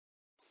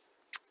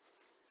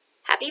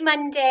Happy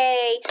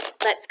Monday.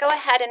 Let's go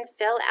ahead and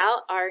fill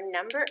out our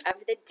number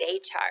of the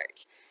day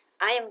chart.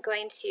 I am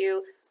going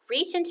to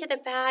reach into the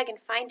bag and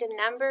find a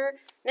number.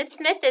 Miss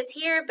Smith is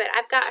here, but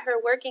I've got her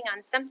working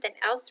on something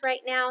else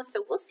right now,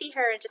 so we'll see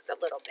her in just a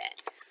little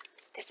bit.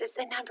 This is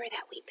the number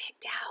that we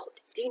picked out.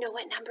 Do you know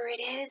what number it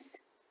is?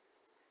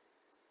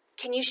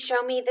 Can you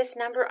show me this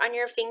number on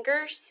your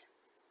fingers?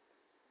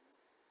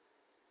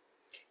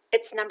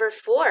 It's number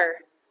 4.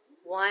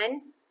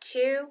 1,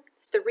 2,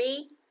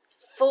 3,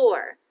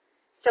 4.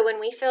 So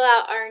when we fill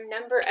out our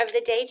number of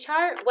the day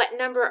chart, what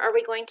number are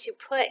we going to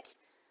put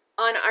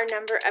on our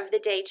number of the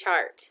day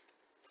chart?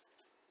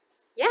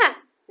 Yeah,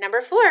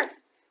 number 4.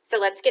 So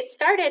let's get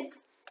started.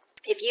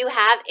 If you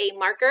have a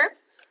marker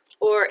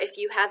or if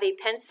you have a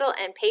pencil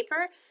and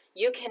paper,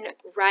 you can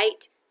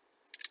write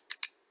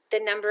the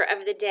number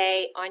of the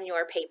day on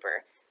your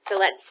paper. So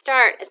let's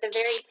start at the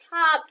very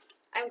top.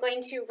 I'm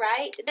going to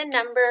write the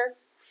number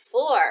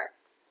 4.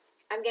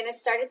 I'm going to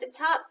start at the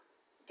top,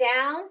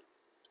 down,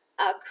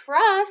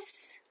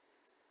 across,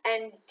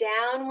 and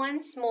down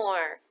once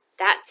more.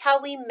 That's how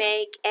we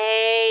make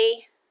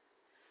a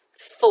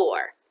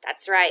 4.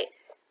 That's right.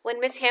 When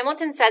Miss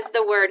Hamilton says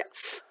the word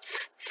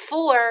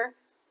 4,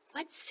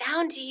 what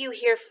sound do you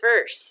hear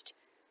first?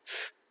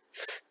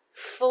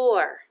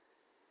 4.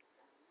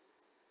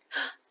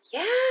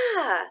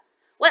 Yeah.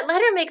 What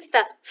letter makes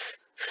the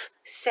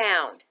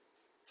sound?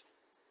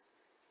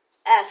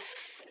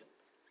 F.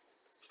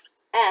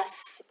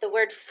 F. The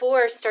word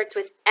 4 starts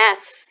with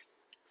F.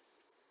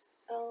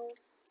 O-U-R.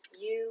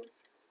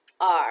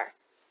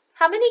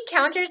 How many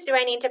counters do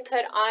I need to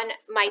put on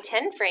my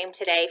 10 frame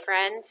today,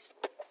 friends?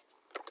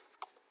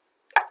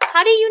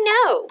 How do you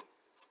know?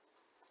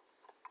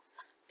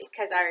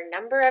 Because our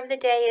number of the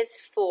day is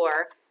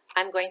 4,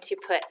 I'm going to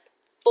put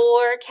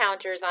 4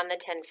 counters on the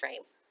 10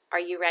 frame. Are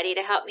you ready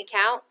to help me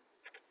count?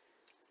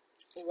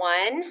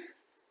 1,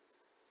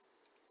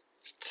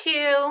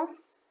 2,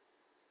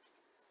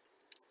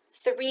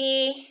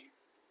 3,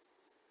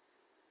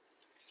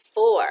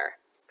 4.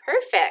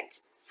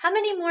 Perfect. How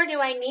many more do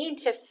I need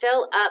to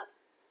fill up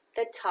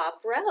the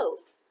top row?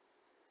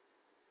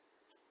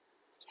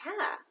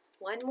 Yeah,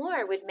 1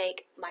 more would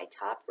make my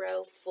top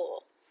row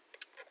full.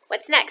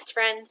 What's next,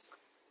 friends?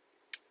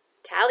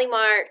 Tally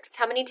marks.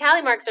 How many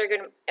tally marks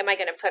am I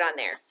going to put on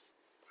there?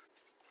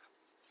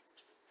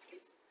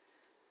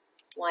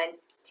 1,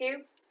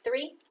 2,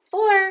 3,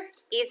 4.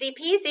 Easy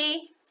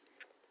peasy.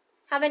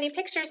 How many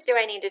pictures do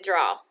I need to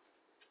draw?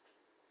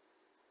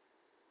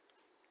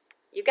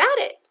 You got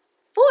it.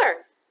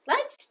 4.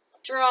 Let's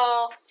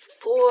draw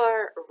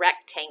 4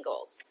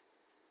 rectangles.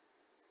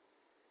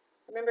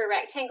 Remember,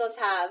 rectangles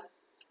have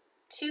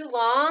 2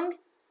 long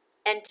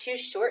and 2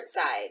 short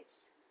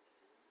sides.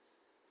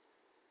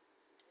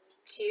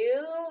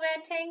 2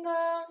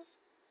 rectangles,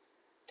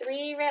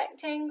 3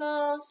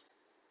 rectangles,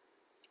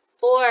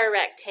 4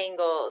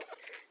 rectangles.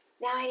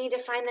 Now I need to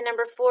find the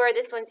number 4.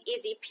 This one's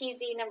easy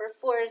peasy. Number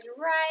 4 is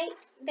right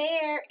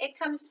there. It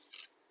comes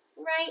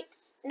right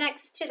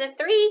next to the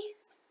 3.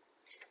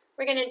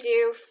 We're going to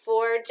do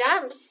 4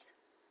 jumps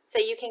so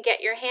you can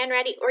get your hand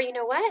ready. Or you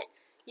know what?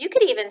 You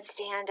could even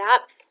stand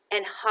up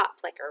and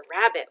hop like a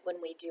rabbit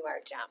when we do our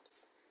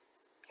jumps.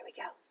 Here we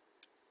go.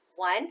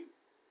 1,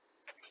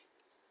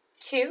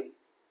 2,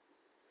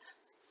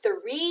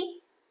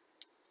 3,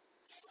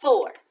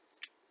 4.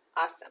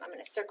 Awesome. I'm going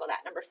to circle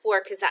that number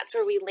 4 because that's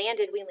where we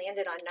landed. We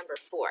landed on number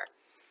 4.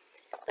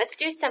 Let's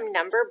do some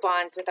number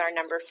bonds with our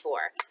number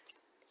 4.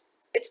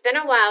 It's been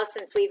a while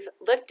since we've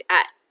looked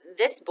at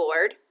this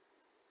board.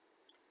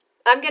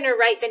 I'm going to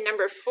write the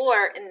number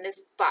 4 in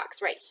this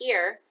box right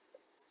here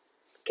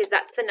because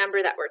that's the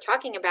number that we're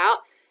talking about.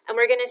 And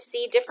we're going to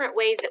see different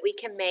ways that we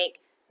can make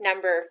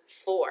number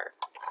 4.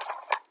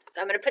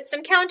 So I'm going to put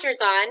some counters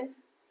on.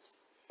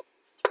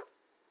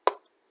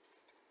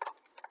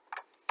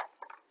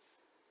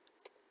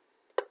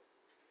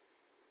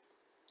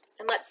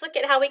 And let's look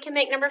at how we can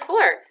make number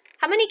 4.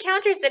 How many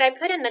counters did I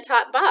put in the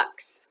top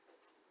box?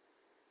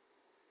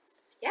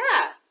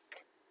 Yeah,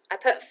 I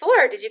put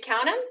 4. Did you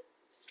count them?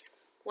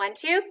 1,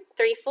 2,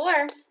 3,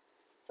 4.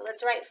 So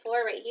let's write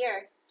 4 right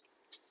here.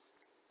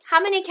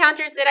 How many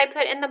counters did I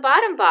put in the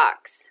bottom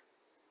box?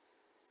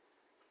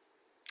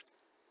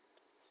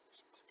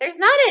 There's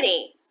not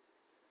any.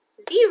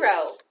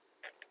 0.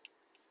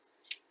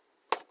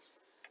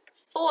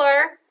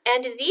 4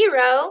 and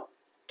 0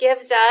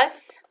 gives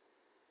us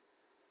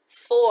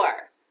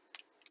 4.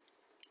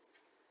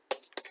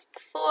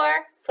 4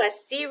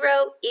 plus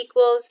 0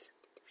 equals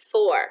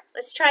 4.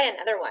 Let's try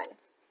another one.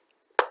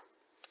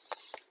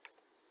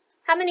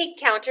 How many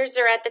counters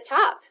are at the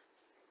top?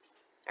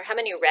 Or how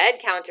many red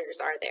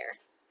counters are there?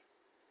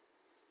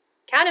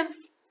 Count them.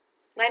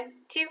 1,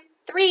 2,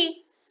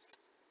 3.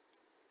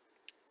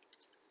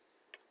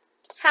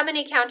 How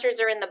many counters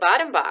are in the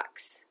bottom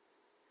box?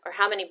 Or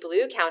how many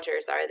blue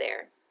counters are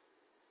there?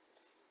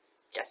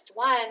 Just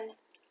 1.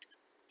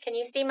 Can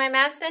you see my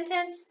math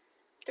sentence?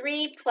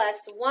 3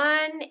 plus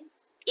 1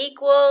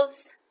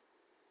 equals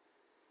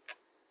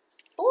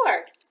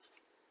 4.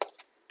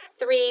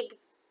 3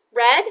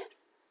 red,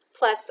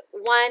 plus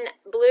 1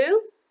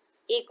 blue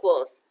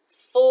equals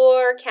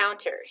 4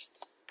 counters.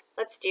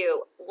 Let's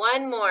do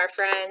one more,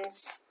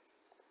 friends.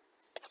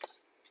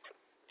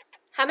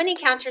 How many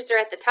counters are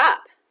at the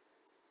top?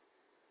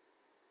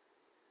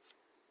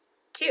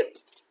 2.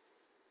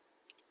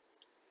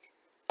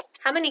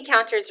 How many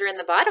counters are in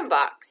the bottom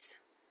box?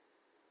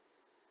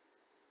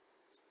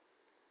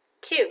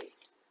 2.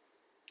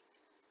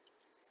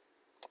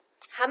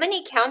 How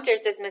many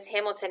counters does Ms.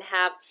 Hamilton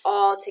have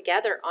all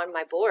together on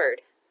my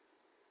board?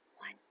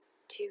 1,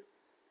 2,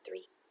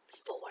 3,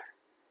 4.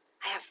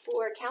 I have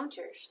 4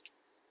 counters.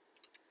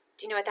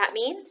 Do you know what that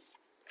means?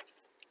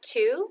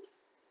 2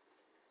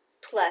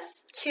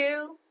 plus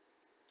 2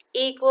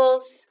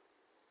 equals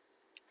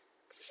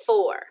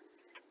 4.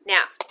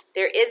 Now,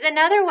 there is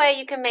another way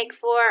you can make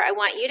 4. I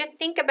want you to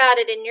think about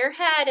it in your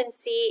head and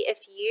see if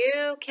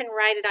you can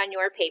write it on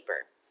your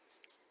paper.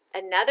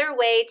 Another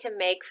way to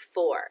make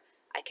 4.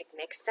 I could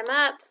mix them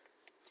up.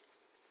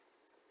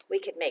 We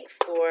could make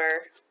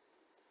 4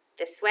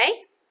 this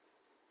way.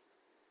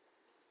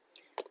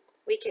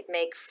 We could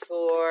make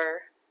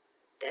 4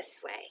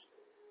 this way.